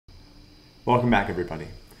Welcome back, everybody.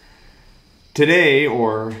 Today,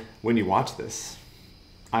 or when you watch this,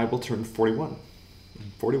 I will turn 41.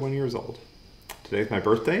 I'm 41 years old. Today is my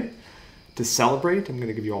birthday. To celebrate, I'm going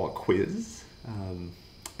to give you all a quiz.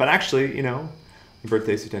 But actually, on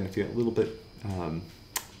birthdays you tend to feel a little bit,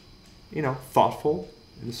 thoughtful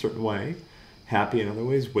in a certain way, happy in other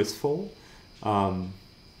ways, wistful.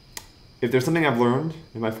 If there's something I've learned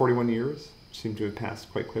in my 41 years, which seem to have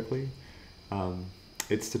passed quite quickly,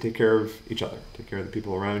 it's to take care of each other, take care of the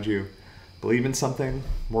people around you, believe in something,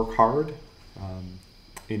 work hard,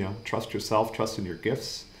 trust yourself, trust in your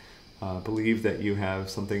gifts, believe that you have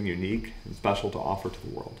something unique and special to offer to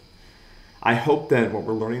the world. I hope that what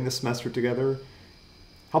we're learning this semester together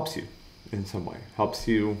helps you in some way, helps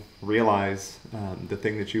you realize the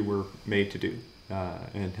thing that you were made to do,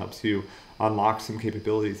 and helps you unlock some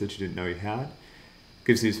capabilities that you didn't know you had,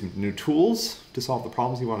 gives you some new tools to solve the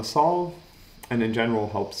problems you want to solve, and in general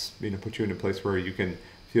helps put you in a place where you can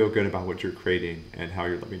feel good about what you're creating and how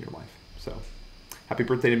you're living your life. So happy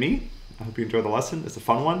birthday to me. I hope you enjoy the lesson. It's a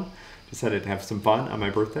fun one. Decided to have some fun on my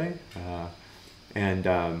birthday, and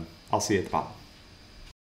I'll see you at the bottom.